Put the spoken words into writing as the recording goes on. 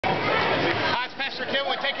Pastor Kevin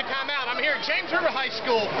with Take a Time Out. I'm here at James River High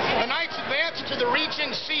School. The Knights advanced to the Region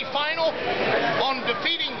C final on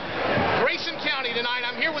defeating Grayson County tonight.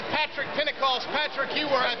 I'm here with Patrick Pentecost. Patrick, you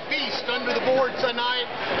were a beast under the board tonight.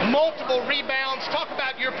 Multiple rebounds. Talk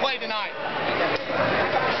about your play tonight.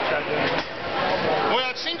 Well,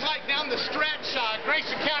 it seems like down the stretch,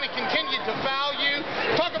 Grayson County continued to foul you.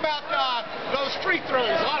 Talk about those free throws.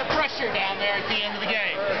 A lot of pressure down there at the end of the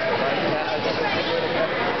game.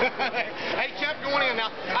 They kept going in. Now,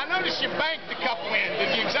 I noticed you banked a couple in.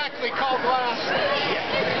 Did you exactly call glass?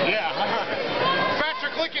 Yeah.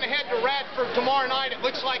 Patrick, looking ahead to Radford tomorrow night, it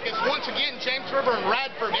looks like it's once again James River and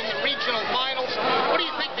Radford in the regional finals. What do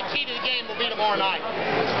you think the key to the game will be tomorrow night?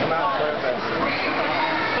 Come out and play best.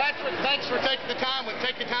 Patrick, thanks for taking the time with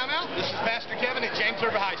Take a Time Out. This is Pastor Kevin at James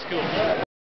River High School.